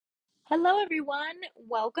Hello, everyone.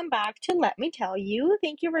 Welcome back to Let Me Tell You.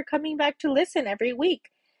 Thank you for coming back to listen every week.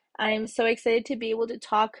 I'm so excited to be able to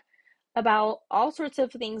talk about all sorts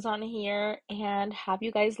of things on here and have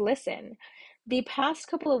you guys listen. The past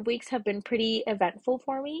couple of weeks have been pretty eventful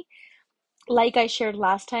for me. Like I shared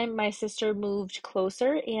last time, my sister moved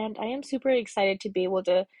closer, and I am super excited to be able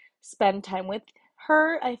to spend time with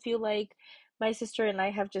her. I feel like my sister and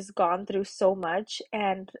I have just gone through so much,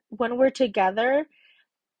 and when we're together,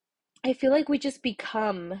 I feel like we just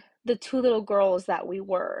become the two little girls that we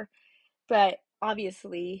were, but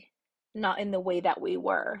obviously not in the way that we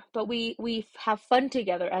were. But we have fun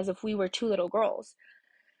together as if we were two little girls.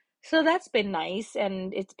 So that's been nice,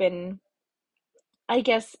 and it's been, I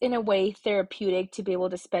guess, in a way therapeutic to be able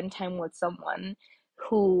to spend time with someone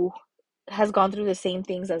who has gone through the same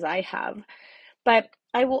things as I have. But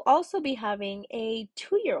I will also be having a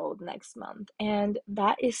 2-year-old next month, and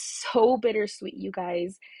that is so bittersweet, you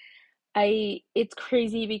guys. It's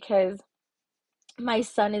crazy because my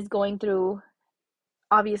son is going through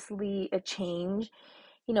obviously a change.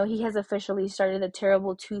 He has officially started the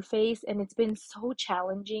terrible two phase, and it's been so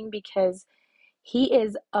challenging because he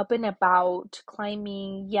is up and about,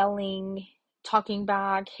 climbing, yelling, talking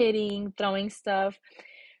back, hitting, throwing stuff.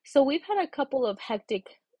 So we've had a couple of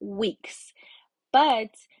hectic weeks, but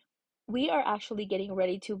we are actually getting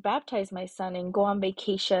ready to baptize my son and go on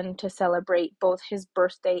vacation to celebrate both his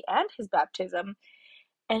birthday and his baptism.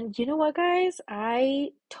 And you know what, guys? I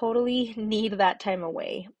totally need that time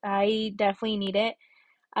away. I definitely need it.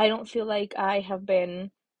 I don't feel like I have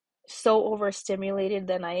been so overstimulated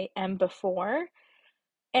than I am before.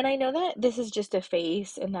 And I know that this is just a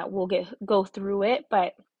phase and that we'll go through it,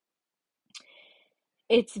 but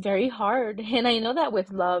it's very hard. And I know that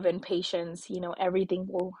with love and patience, everything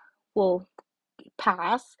will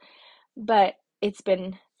pass, but it's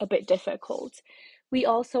been a bit difficult. We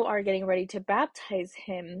also are getting ready to baptize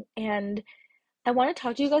him, and I want to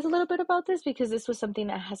talk to you guys a little bit about this because this was something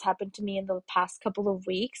that has happened to me in the past couple of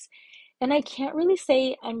weeks. And I can't really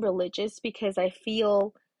say I'm religious because I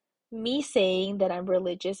feel me saying that I'm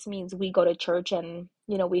religious means we go to church and,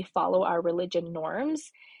 we follow our religion norms.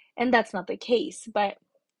 And that's not the case. But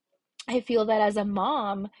I feel that as a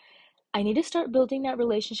mom, I need to start building that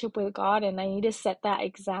relationship with God, and I need to set that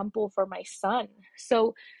example for my son.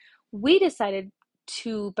 So we decided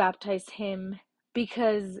to baptize him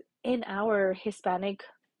because in our Hispanic,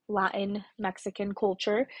 Latin, Mexican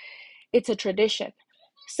culture, it's a tradition.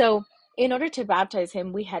 So, in order to baptize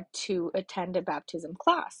him, we had to attend a baptism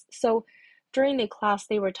class. So, during the class,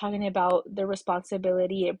 they were talking about the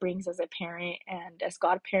responsibility it brings as a parent and as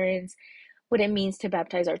godparents, what it means to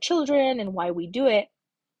baptize our children and why we do it.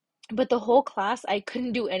 But the whole class, I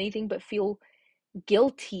couldn't do anything but feel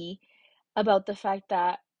guilty about the fact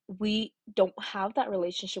that we don't have that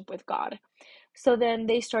relationship with God. So then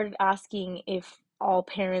they started asking if all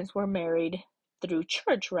parents were married through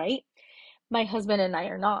church, right? My husband and I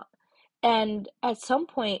are not. And at some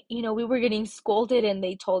point, we were getting scolded, and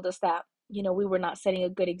they told us that, we were not setting a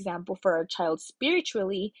good example for our child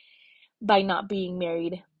spiritually by not being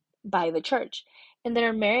married by the church. And that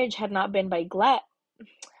our marriage had not been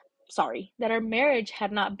that our marriage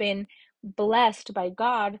had not been blessed by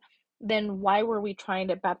God, then why were we trying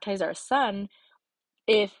to baptize our son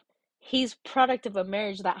if he's product of a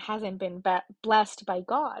marriage that hasn't been blessed by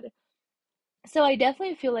God? So I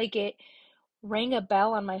definitely feel like it rang a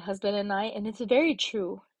bell on my husband and I, and it's very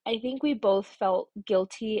true. I think we both felt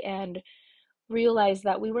guilty and realized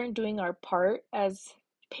that we weren't doing our part as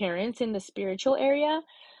parents in the spiritual area,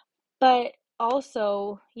 but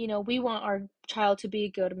also, we want our child to be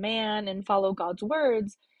a good man and follow God's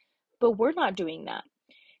words, but we're not doing that.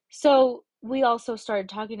 So we also started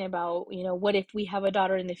talking about, what if we have a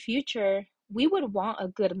daughter in the future? We would want a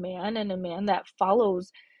good man and a man that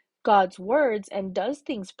follows God's words and does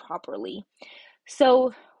things properly.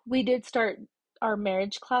 So we did start our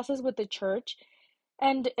marriage classes with the church,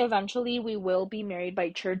 and eventually we will be married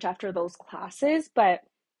by church after those classes, but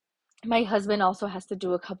my husband also has to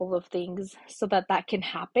do a couple of things so that that can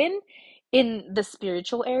happen in the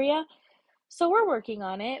spiritual area. So we're working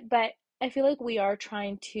on it, but I feel like we are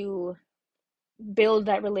trying to build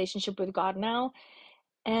that relationship with God now.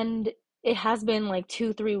 And it has been like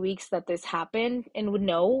 2, 3 weeks that this happened. And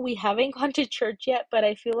no, we haven't gone to church yet, but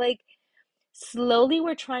I feel like slowly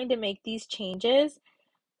we're trying to make these changes.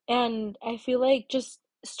 And I feel like just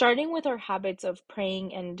starting with our habits of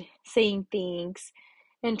praying and saying things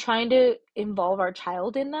and trying to involve our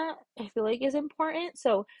child in that, I feel like is important.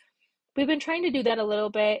 So we've been trying to do that a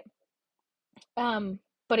little bit, um,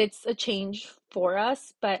 but it's a change for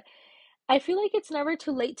us. But I feel like it's never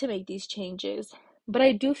too late to make these changes. but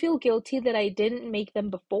I do feel guilty that I didn't make them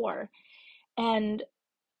before. And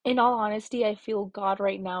in all honesty, I feel God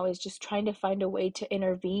right now is just trying to find a way to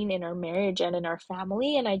intervene in our marriage and in our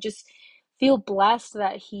family. And I just feel blessed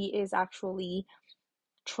that He is actually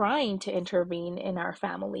trying to intervene in our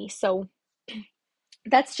family. So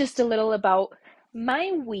that's just a little about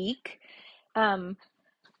my week. Um,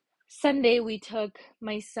 Sunday, we took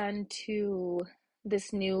my son to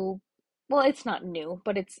this new, well, it's not new,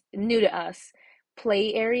 but it's new to us,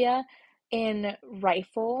 play area in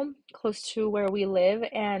Rifle, close to where we live.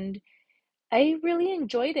 And I really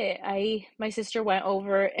enjoyed it. My sister went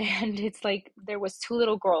over and it's like there was two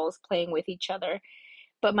little girls playing with each other,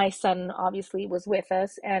 but my son obviously was with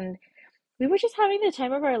us and we were just having the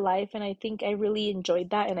time of our life, and I think I really enjoyed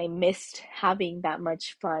that and I missed having that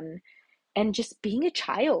much fun and just being a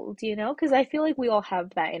child, because I feel like we all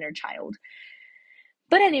have that inner child.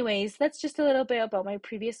 But anyways, that's just a little bit about my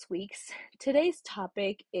previous weeks. Today's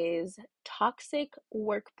topic is toxic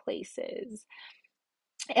workplaces.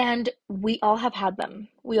 And we all have had them.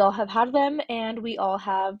 We all have had them, and we all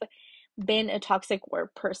have been a toxic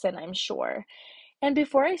work person, I'm sure. And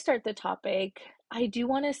before I start the topic, I do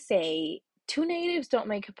want to say two negatives don't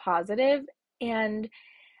make a positive. And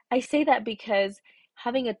I say that because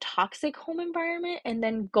having a toxic home environment and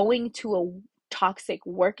then going to a toxic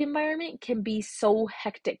work environment can be so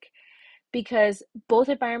hectic because both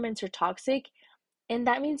environments are toxic, and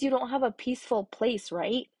that means you don't have a peaceful place,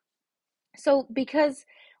 right? So, because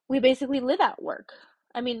we basically live at work.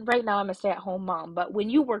 I mean, right now I'm a stay-at-home mom, but when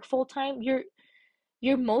you work full time,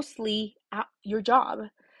 you're mostly at your job.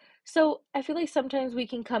 So I feel like sometimes we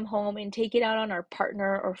can come home and take it out on our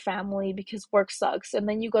partner or family because work sucks, and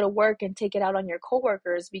then you go to work and take it out on your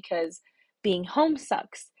coworkers because being home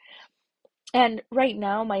sucks. And right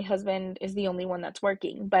now, my husband is the only one that's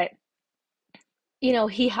working, but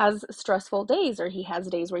he has stressful days or he has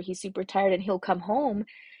days where he's super tired and he'll come home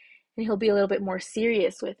and he'll be a little bit more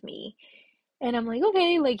serious with me. And I'm like,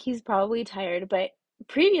 okay, like he's probably tired, but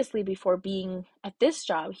previously before being at this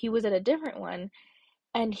job, he was at a different one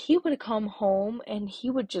and he would come home and he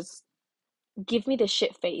would just give me the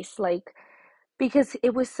shit face, like, because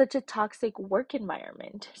it was such a toxic work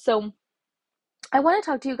environment. So I want to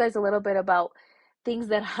talk to you guys a little bit about things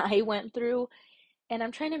that I went through, and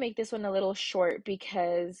I'm trying to make this one a little short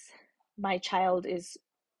because my child is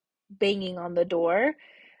banging on the door,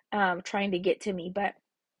 trying to get to me. But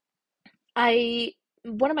I,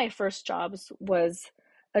 one of my first jobs was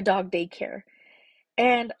a dog daycare,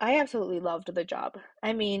 and I absolutely loved the job.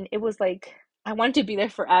 I mean, it was like I wanted to be there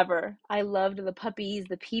forever. I loved the puppies,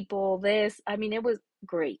 the people, this. I mean, it was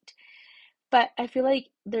great. But I feel like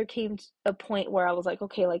there came a point where I was like,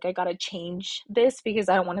 okay, like I gotta change this because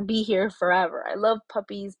I don't want to be here forever. I love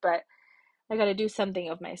puppies, but I gotta do something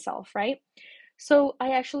of myself, right? So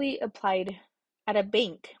I actually applied at a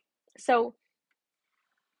bank. So,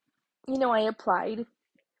 I applied,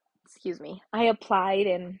 excuse me, I applied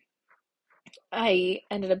and I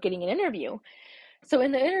ended up getting an interview. So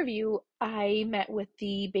in the interview, I met with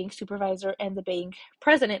the bank supervisor and the bank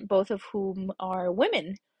president, both of whom are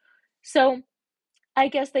women. So I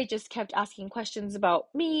guess they just kept asking questions about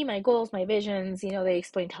me, my goals, my visions. They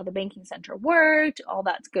explained how the banking center worked, all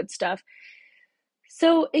that good stuff.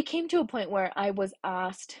 So it came to a point where I was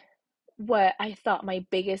asked what I thought my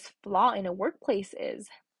biggest flaw in a workplace is.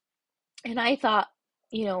 And I thought,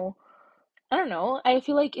 you know, I don't know, I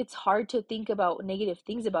feel like it's hard to think about negative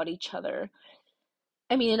things about each other.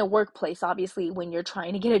 I mean, in a workplace, obviously, when you're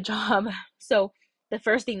trying to get a job. So the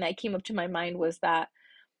first thing that came up to my mind was that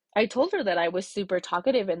I told her that I was super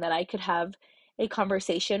talkative and that I could have a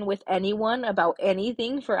conversation with anyone about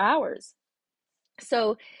anything for hours.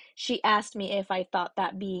 So she asked me if I thought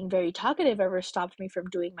that being very talkative ever stopped me from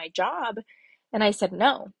doing my job. And I said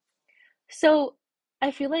no. So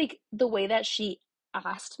I feel like the way that she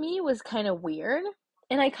asked me was kind of weird.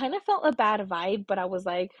 And I kind of felt a bad vibe, but I was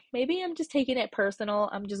like, maybe I'm just taking it personal.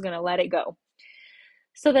 I'm just going to let it go.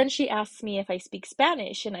 So then she asked me if I speak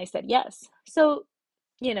Spanish, and I said yes. So,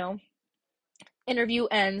 you know, interview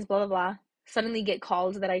ends, blah, blah, blah. Suddenly get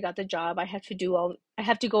called that I got the job. I have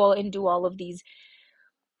to go and do all of these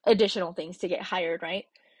additional things to get hired, right?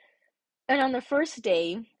 And on the first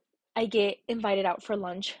day, I get invited out for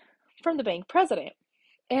lunch from the bank president.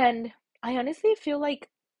 And I honestly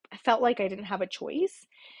I felt like I didn't have a choice.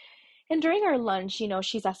 And during our lunch,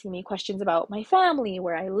 she's asking me questions about my family,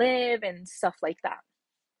 where I live, and stuff like that.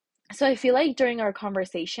 So I feel like during our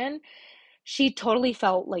conversation, she totally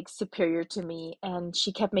felt like superior to me and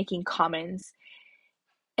she kept making comments.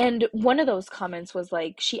 And one of those comments was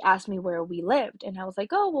like, she asked me where we lived. And I was like,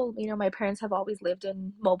 oh, well, my parents have always lived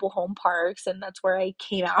in mobile home parks. And that's where I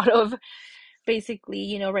came out of.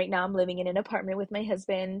 Basically, right now I'm living in an apartment with my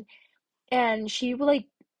husband. And she like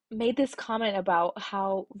made this comment about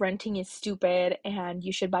how renting is stupid and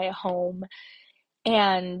you should buy a home.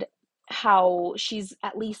 And how she's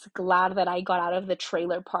at least glad that I got out of the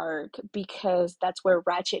trailer park because that's where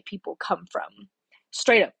ratchet people come from.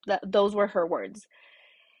 Straight up, those were her words.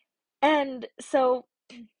 And so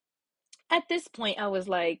at this point I was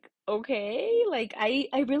like, okay, like I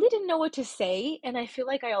really didn't know what to say, and I feel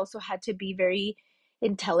like I also had to be very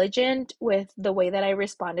intelligent with the way that I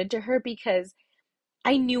responded to her because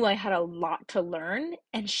I knew I had a lot to learn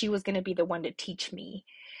and she was going to be the one to teach me.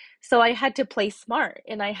 So I had to play smart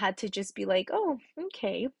and I had to just be like, "Oh,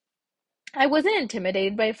 okay." I wasn't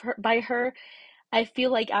intimidated by her. I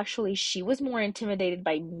feel like actually she was more intimidated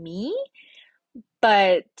by me,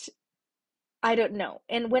 but I don't know.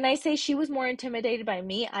 And when I say she was more intimidated by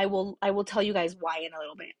me, I will tell you guys why in a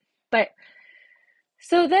little bit. But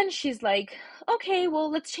so then she's like, "Okay,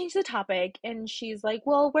 well, let's change the topic." And she's like,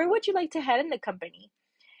 "Well, where would you like to head in the company?"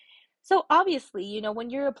 So obviously, when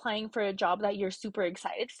you're applying for a job that you're super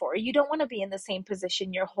excited for, you don't want to be in the same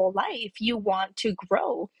position your whole life. You want to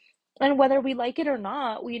grow. And whether we like it or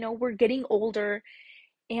not, we're getting older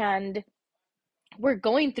and we're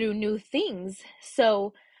going through new things.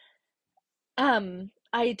 So,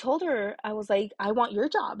 I told her, I was like, "I want your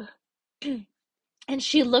job." And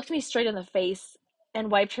she looked me straight in the face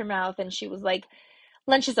and wiped her mouth and she was like,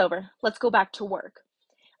 "Lunch is over. Let's go back to work."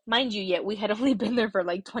 Mind you, yet we had only been there for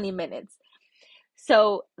like 20 minutes.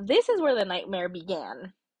 So this is where the nightmare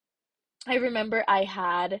began. I remember I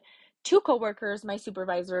had two coworkers, my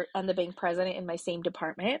supervisor and the bank president in my same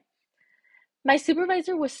department. My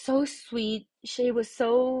supervisor was so sweet. She was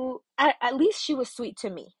so, at least she was sweet to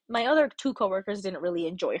me. My other two coworkers didn't really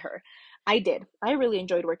enjoy her. I did. I really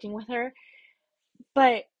enjoyed working with her,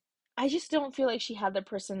 but I just don't feel like she had the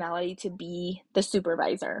personality to be the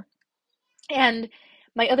supervisor. And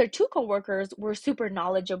my other two coworkers were super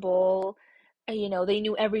knowledgeable. They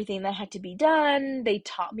knew everything that had to be done. They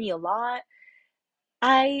taught me a lot.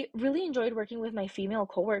 I really enjoyed working with my female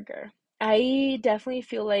coworker. I definitely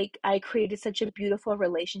feel like I created such a beautiful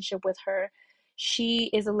relationship with her. She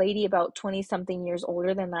is a lady about 20 something years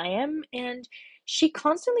older than I am, and she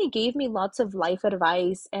constantly gave me lots of life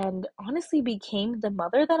advice and honestly became the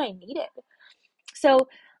mother that I needed. So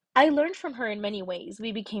I learned from her in many ways.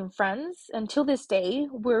 We became friends. Until this day,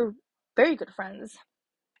 we're very good friends.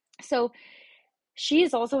 So she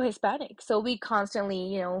is also Hispanic. So we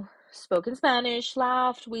constantly, spoke in Spanish,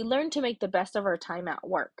 laughed. We learned to make the best of our time at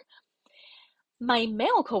work. My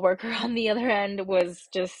male coworker, on the other end, was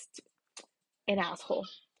just an asshole.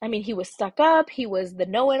 I mean, he was stuck up. He was the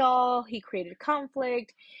know it all. He created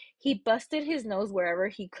conflict. He busted his nose wherever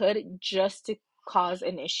he could just to cause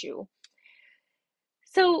an issue.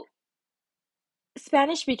 So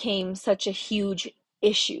Spanish became such a huge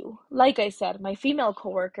issue. Like I said, my female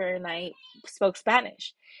coworker and I spoke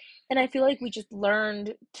Spanish. And I feel like we just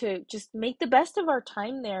learned to just make the best of our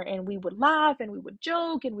time there. And we would laugh and we would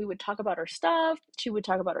joke and we would talk about our stuff. She would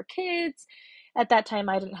talk about her kids. At that time,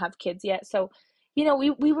 I didn't have kids yet. So,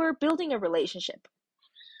 we were building a relationship.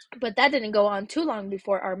 But that didn't go on too long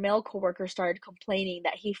before our male coworker started complaining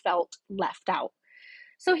that he felt left out.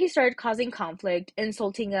 So he started causing conflict,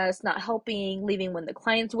 insulting us, not helping, leaving when the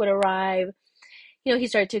clients would arrive. He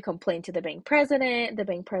started to complain to the bank president. The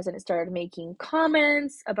bank president started making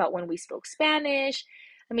comments about when we spoke Spanish.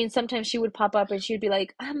 I mean, sometimes she would pop up and she would be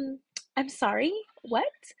like, I'm sorry, what?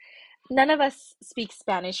 None of us speak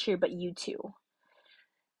Spanish here but you two.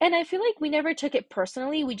 And I feel like we never took it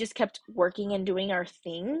personally. We just kept working and doing our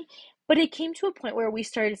thing. But it came to a point where we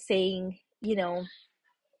started saying,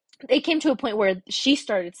 it came to a point where she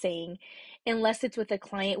started saying, unless it's with a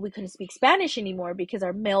client, we couldn't speak Spanish anymore because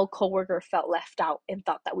our male coworker felt left out and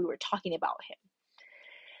thought that we were talking about him.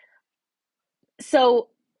 So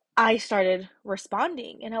I started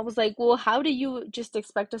responding and I was like, well, how do you just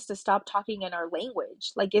expect us to stop talking in our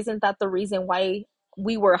language? Like, isn't that the reason why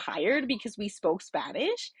we were hired because we spoke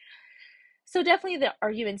Spanish? So definitely the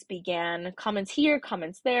arguments began, comments here,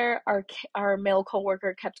 comments there. Our male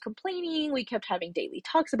coworker kept complaining. We kept having daily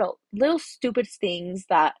talks about little stupid things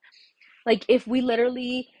that, like, if we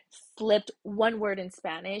literally slipped one word in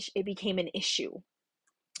Spanish, it became an issue.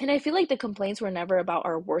 And I feel like the complaints were never about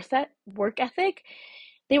our work ethic.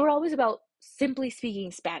 They were always about simply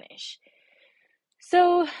speaking Spanish.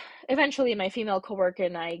 So eventually, my female coworker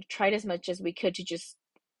and I tried as much as we could to just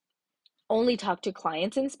only talk to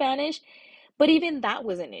clients in Spanish, but even that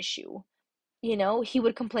was an issue. he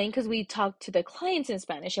would complain because we talked to the clients in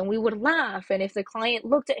Spanish and we would laugh. And if the client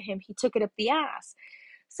looked at him, he took it up the ass.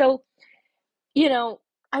 So, you know,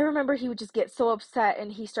 I remember he would just get so upset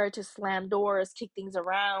and he started to slam doors, kick things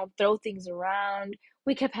around, throw things around.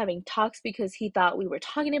 We kept having talks because he thought we were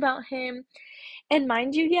talking about him. And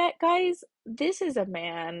mind you, yet, guys, this is a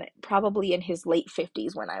man probably in his late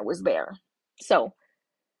 50s when I was there. So,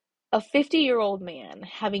 a 50-year-old man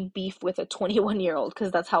having beef with a 21-year-old, because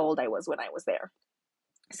that's how old I was when I was there.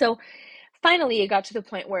 So, finally, it got to the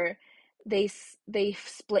point where they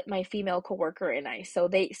split my female coworker and I. So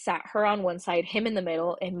they sat her on one side, him in the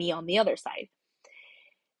middle, and me on the other side.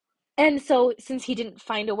 And so, since he didn't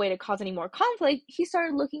find a way to cause any more conflict, he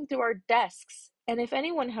started looking through our desks. And if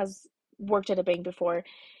anyone has worked at a bank before,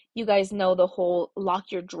 you guys know the whole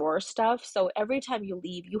lock your drawer stuff. So every time you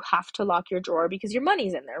leave, you have to lock your drawer because your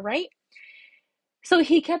money's in there, right? So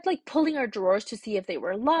he kept like pulling our drawers to see if they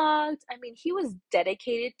were locked. I mean, he was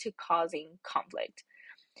dedicated to causing conflict.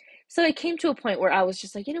 So it came to a point where I was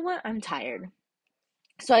just like, you know what? I'm tired.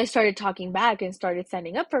 So I started talking back and started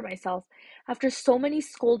standing up for myself. After so many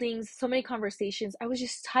scoldings, so many conversations, I was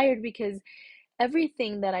just tired because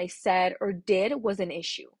everything that I said or did was an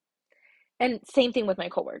issue. And same thing with my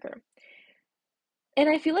coworker. And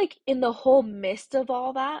I feel like in the whole midst of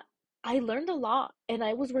all that, I learned a lot and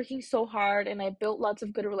I was working so hard and I built lots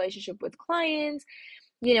of good relationship with clients.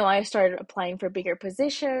 I started applying for bigger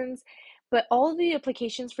positions, but all the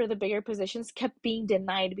applications for the bigger positions kept being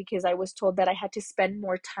denied because I was told that I had to spend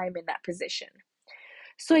more time in that position.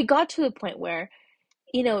 So it got to the point where,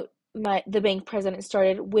 you know, the bank president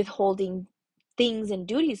started withholding things and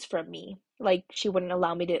duties from me. Like she wouldn't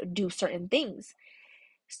allow me to do certain things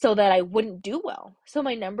so that I wouldn't do well. So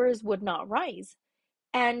my numbers would not rise.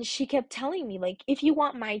 And she kept telling me, like, if you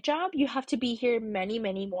want my job, you have to be here many,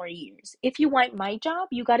 many more years. If you want my job,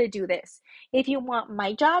 you got to do this. If you want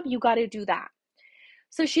my job, you got to do that.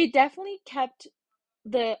 So she definitely kept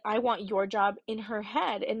the I want your job in her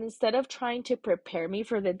head. And instead of trying to prepare me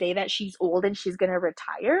for the day that she's old and she's going to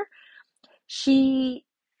retire, she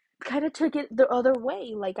kind of took it the other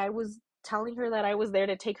way. Like I was telling her that I was there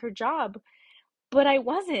to take her job, but I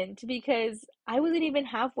wasn't because I wasn't even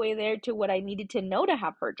halfway there to what I needed to know to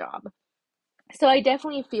have her job. So I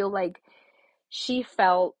definitely feel like she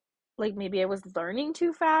felt like maybe I was learning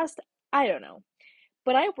too fast. I don't know.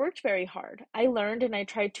 But I worked very hard. I learned and I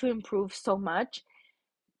tried to improve so much.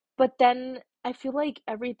 But then I feel like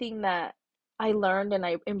everything that I learned and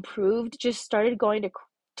I improved just started going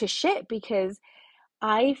to shit because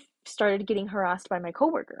I started getting harassed by my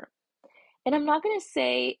coworker. And I'm not going to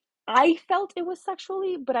say I felt it was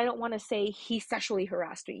sexually, but I don't want to say he sexually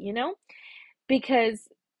harassed me, Because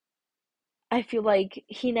I feel like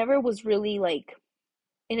he never was really like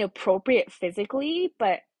inappropriate physically,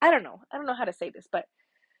 but I don't know. I don't know how to say this, but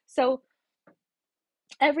so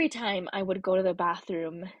every time I would go to the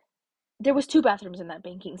bathroom, there was two bathrooms in that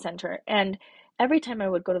banking center, and every time I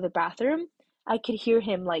would go to the bathroom, I could hear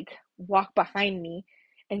him like walk behind me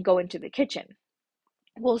and go into the kitchen.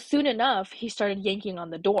 Well, soon enough, he started yanking on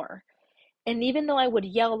the door. And even though I would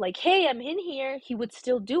yell like, "Hey, I'm in here," he would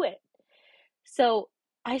still do it. So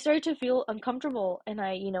I started to feel uncomfortable and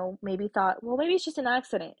I, maybe thought, well, maybe it's just an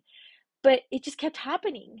accident. But it just kept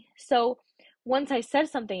happening. So once I said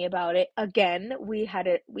something about it, again, we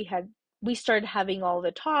started having all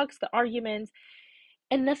the talks, the arguments,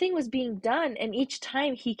 and nothing was being done. And each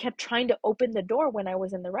time he kept trying to open the door when I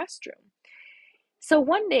was in the restroom. So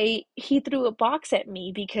one day he threw a box at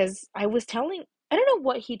me because I don't know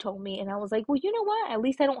what he told me. And I was like, well, you know what? At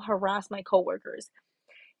least I don't harass my coworkers.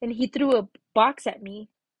 And he threw a box at me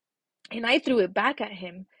and I threw it back at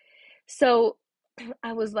him. So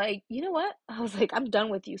I was like, you know what? I was like, I'm done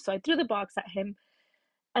with you. So I threw the box at him.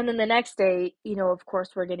 And then the next day, of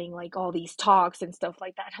course, we're getting like all these talks and stuff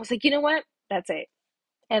like that. I was like, you know what? That's it.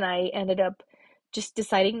 And I ended up just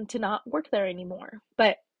deciding to not work there anymore.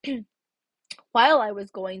 But while I was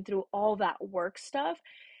going through all that work stuff,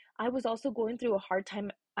 I was also going through a hard time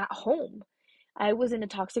at home. I was in a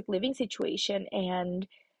toxic living situation and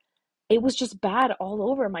it was just bad all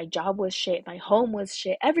over. My job was shit, my home was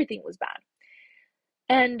shit, everything was bad.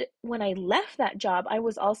 And when I left that job, I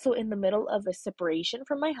was also in the middle of a separation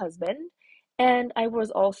from my husband. And I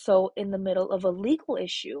was also in the middle of a legal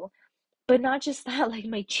issue. But not just that, like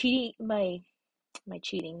my cheating.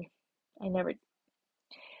 I never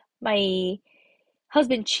my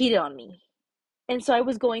husband cheated on me. And so I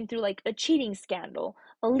was going through like a cheating scandal,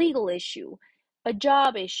 a legal issue, a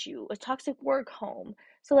job issue, a toxic work home.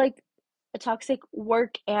 So like a toxic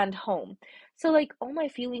work and home. So like all my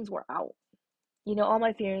feelings were out. All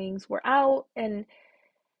my feelings were out and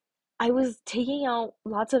I was taking out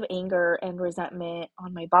lots of anger and resentment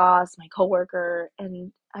on my boss, my coworker,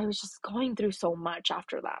 and I was just going through so much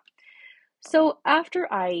after that. So after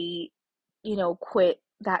I, quit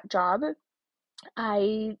that job,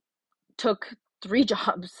 I took three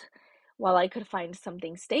jobs while I could find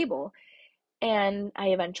something stable. And I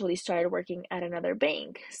eventually started working at another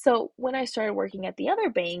bank. So when I started working at the other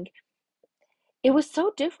bank, it was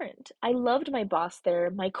so different. I loved my boss there.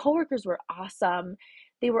 My coworkers were awesome.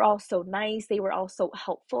 They were all so nice. They were all so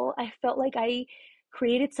helpful. I felt like I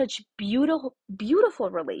created such beautiful, beautiful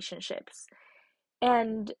relationships.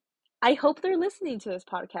 And I hope they're listening to this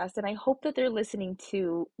podcast and I hope that they're listening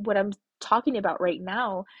to what I'm talking about right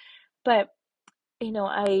now. But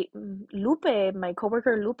Lupe, my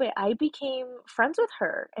coworker Lupe, I became friends with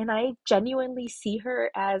her and I genuinely see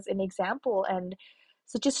her as an example and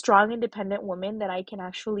such a strong, independent woman that I can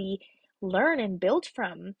actually learn and build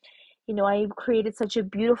from. I created such a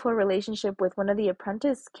beautiful relationship with one of the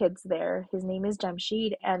apprentice kids there. His name is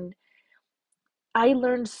Jamshid, and I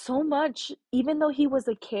learned so much. Even though he was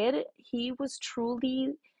a kid, he was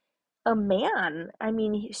truly a man. I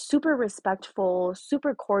mean, he's super respectful,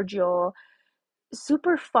 super cordial,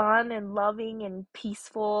 super fun and loving and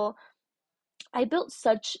peaceful. I built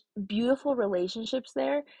such beautiful relationships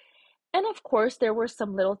there. And of course, there were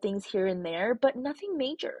some little things here and there, but nothing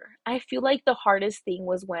major. I feel like the hardest thing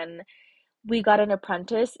was when we got an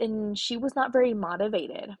apprentice and she was not very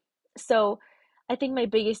motivated. So I think my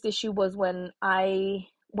biggest issue was when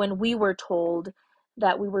we were told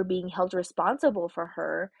that we were being held responsible for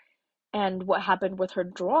her and what happened with her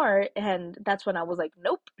drawer. And that's when I was like,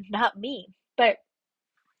 nope, not me. But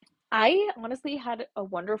I honestly had a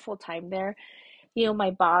wonderful time there.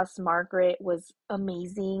 My boss, Margaret, was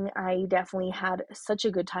amazing. I definitely had such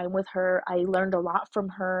a good time with her. I learned a lot from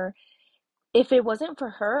her. If it wasn't for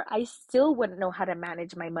her, I still wouldn't know how to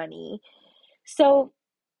manage my money. So,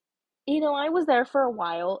 I was there for a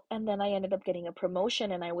while and then I ended up getting a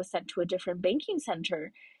promotion and I was sent to a different banking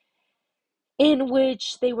center in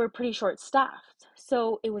which they were pretty short staffed.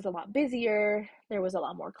 So it was a lot busier. There was a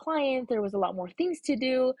lot more clients. There was a lot more things to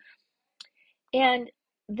do. And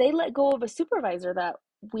they let go of a supervisor that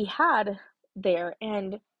we had there.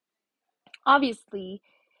 And obviously,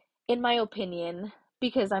 in my opinion,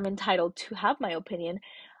 because I'm entitled to have my opinion,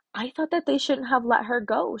 I thought that they shouldn't have let her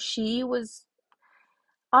go. She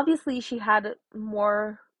had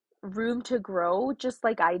more room to grow, just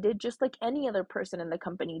like I did, just like any other person in the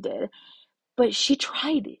company did. But she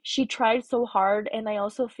tried. She tried so hard. And I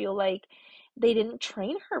also feel like they didn't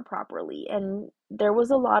train her properly. And there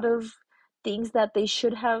was a lot of things that they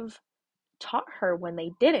should have taught her when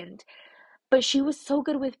they didn't. But she was so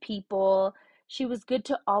good with people. She was good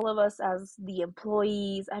to all of us as the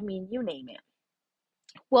employees. I mean, you name it.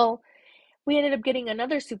 Well, we ended up getting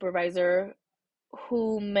another supervisor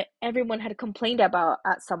whom everyone had complained about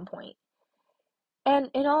at some point. And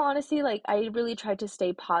in all honesty, like I really tried to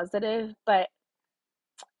stay positive, but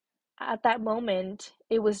at that moment,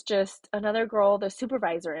 it was just another girl, the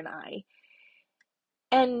supervisor, and I.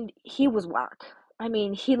 And he was whack. I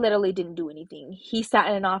mean, he literally didn't do anything. He sat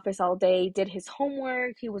in an office all day, did his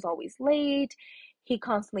homework. He was always late. He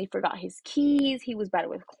constantly forgot his keys. He was bad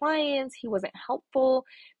with clients. He wasn't helpful.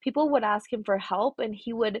 People would ask him for help and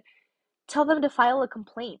he would tell them to file a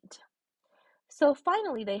complaint. So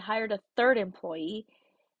finally, they hired a third employee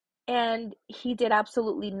and he did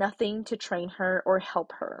absolutely nothing to train her or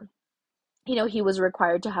help her. He was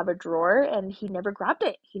required to have a drawer and he never grabbed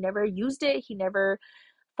it. He never used it. He never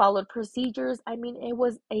followed procedures. I mean, it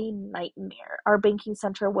was a nightmare. Our banking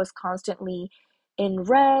center was constantly in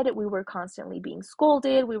red. We were constantly being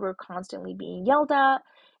scolded. We were constantly being yelled at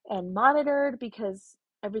and monitored because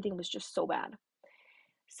everything was just so bad.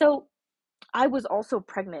 So I was also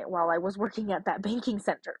pregnant while I was working at that banking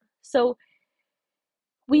center. So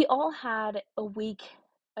we all had a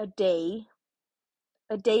day,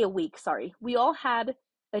 a week, sorry. We all had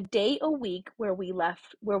a day a week where we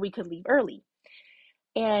could leave early.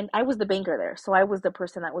 And I was the banker there. So I was the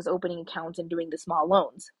person that was opening accounts and doing the small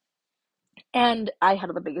loans. And I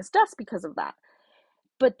had the biggest desk because of that.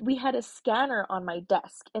 But we had a scanner on my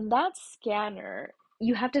desk. And that scanner,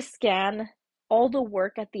 you have to scan all the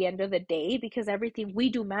work at the end of the day because everything we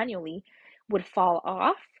do manually would fall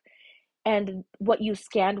off. And what you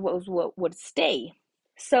scanned was what would stay.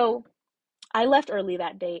 So I left early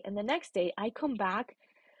that day. And the next day, I come back.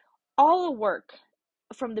 All the work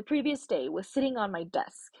from the previous day was sitting on my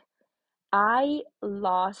desk. I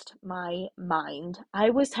lost my mind.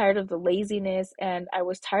 I was tired of the laziness and I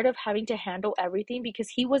was tired of having to handle everything because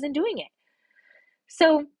he wasn't doing it.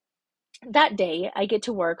 So that day, I get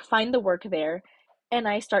to work, find the work there, and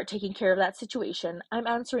I start taking care of that situation. I'm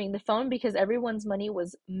answering the phone because everyone's money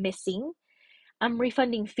was missing. I'm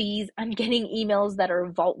refunding fees. I'm getting emails that our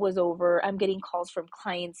vault was over. I'm getting calls from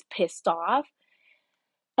clients pissed off.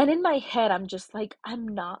 And in my head, I'm just like, I'm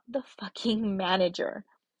not the fucking manager.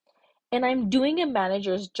 And I'm doing a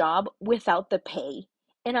manager's job without the pay.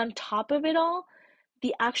 And on top of it all,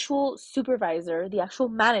 the actual supervisor, the actual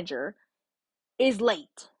manager, is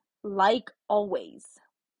late, like always.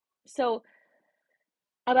 So,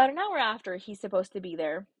 about an hour after he's supposed to be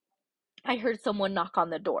there, I heard someone knock on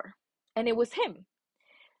the door, and it was him.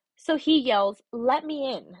 So he yells, "Let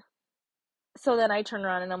me in." So then I turn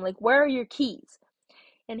around and I'm like, "Where are your keys?"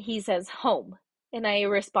 And he says, "Home." And I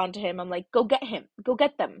respond to him, I'm like, "Go get him, go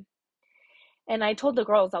get them." And I told the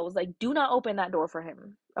girls, I was like, "Do not open that door for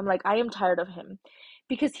him." I'm like, "I am tired of him."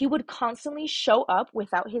 Because he would constantly show up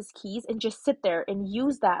without his keys and just sit there and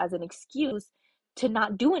use that as an excuse to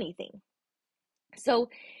not do anything. So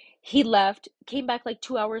he left, came back like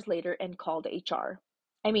 2 hours later, and called HR.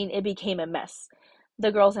 I mean, it became a mess.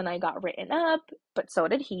 The girls and I got written up, but so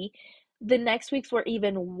did he. The next weeks were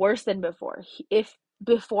even worse than before. If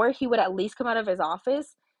before he would at least come out of his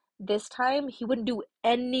office, this time he wouldn't do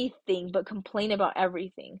anything but complain about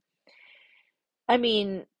everything. I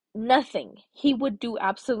mean, nothing. He would do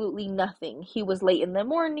absolutely nothing. He was late in the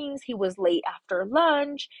mornings, he was late after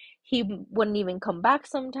lunch, he wouldn't even come back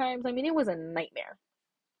sometimes. I mean, it was a nightmare.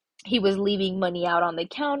 He was leaving money out on the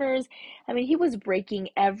counters. I mean, he was breaking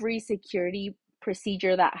every security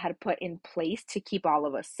procedure that had put in place to keep all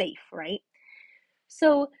of us safe, right?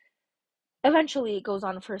 So eventually it goes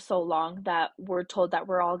on for so long that we're told that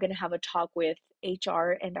we're all going to have a talk with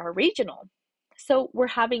HR and our regional. So we're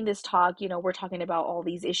having this talk, we're talking about all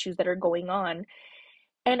these issues that are going on,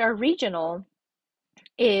 and our regional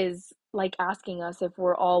is like asking us if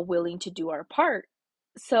we're all willing to do our part.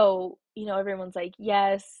 So, everyone's like,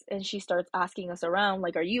 yes. And she starts asking us around,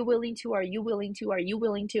 like, are you willing to? Are you willing to? Are you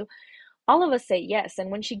willing to? All of us say yes. And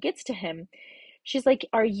when she gets to him, she's like,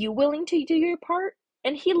 are you willing to do your part?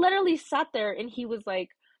 And he literally sat there and he was like,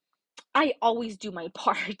 I always do my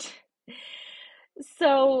part.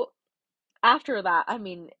 So after that, I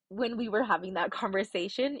mean, when we were having that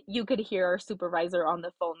conversation, you could hear our supervisor on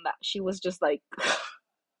the phone that she was just like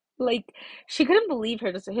she couldn't believe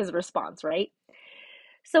his response, right?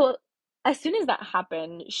 So as soon as that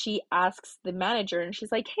happened, she asks the manager and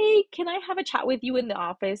she's like, "Hey, can I have a chat with you in the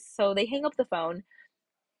office?" So they hang up the phone.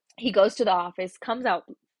 He goes to the office, comes out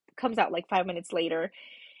like 5 minutes later,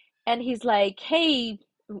 and he's like, "Hey,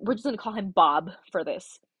 we're just gonna call him Bob for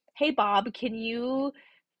this. Hey, Bob, can you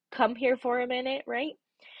come here for a minute, right?"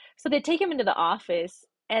 So they take him into the office,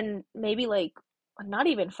 and maybe like not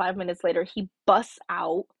even 5 minutes later, he busts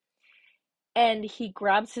out and he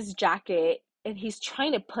grabs his jacket and he's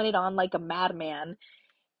trying to put it on like a madman.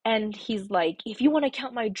 And he's like, "If you want to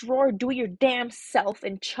count my drawer, do it your damn self,"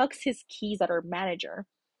 and chucks his keys at our manager.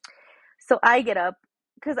 So I get up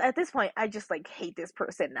because at this point, I just like hate this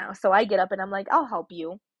person now. So I get up and I'm like, "I'll help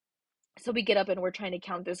you." So we get up and we're trying to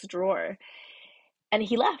count this drawer. And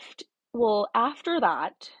he left. Well, after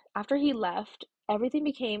that, after he left, everything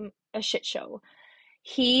became a shit show.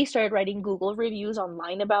 He started writing Google reviews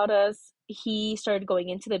online about us. He started going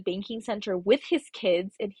into the banking center with his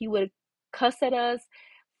kids and he would cuss at us,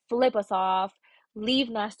 flip us off, leave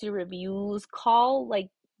nasty reviews, call like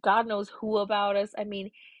God knows who about us. I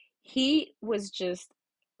mean, he was just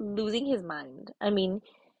losing his mind. I mean,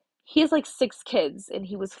 he has like 6 kids and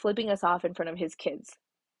he was flipping us off in front of his kids.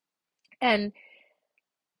 And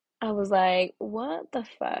I was like, what the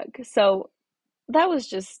fuck? So that was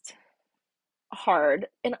just hard.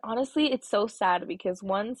 And honestly, it's so sad because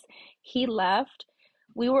once he left,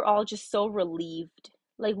 we were all just so relieved.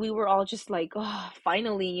 Like, we were all just like, oh,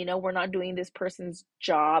 finally, we're not doing this person's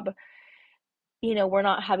job. We're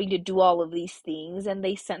not having to do all of these things. And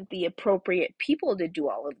they sent the appropriate people to do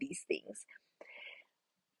all of these things.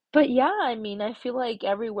 But yeah, I mean, I feel like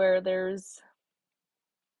everywhere there's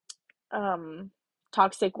um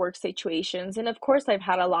toxic work situations. And of course, I've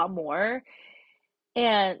had a lot more.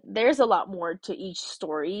 And there's a lot more to each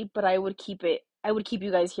story, but I would keep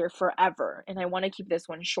you guys here forever. And I want to keep this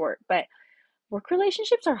one short. But work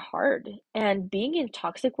relationships are hard. And being in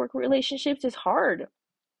toxic work relationships is hard.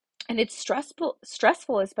 And it's stressful,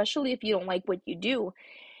 especially if you don't like what you do.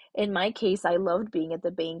 In my case, I loved being at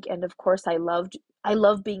the bank, and of course I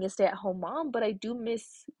love being a stay-at-home mom, but I do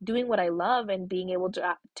miss doing what I love and being able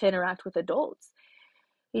to interact with adults.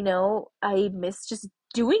 I miss just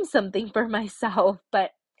doing something for myself.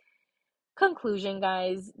 But conclusion,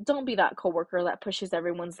 guys, don't be that coworker that pushes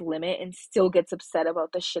everyone's limit and still gets upset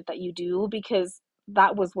about the shit that you do, because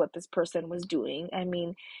that was what this person was doing. I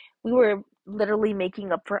mean, we were literally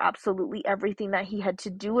making up for absolutely everything that he had to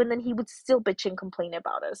do, and then he would still bitch and complain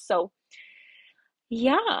about us. So,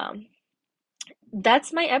 yeah,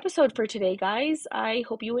 that's my episode for today, guys. I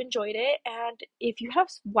hope you enjoyed it. And if you have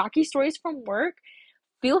wacky stories from work,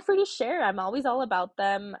 feel free to share. I'm always all about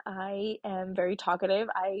them. I am very talkative.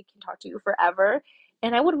 I can talk to you forever.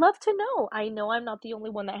 And I would love to know. I know I'm not the only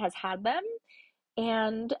one that has had them.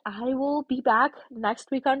 And I will be back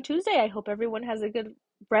next week on Tuesday. I hope everyone has a good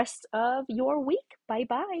rest of your week. Bye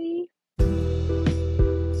bye.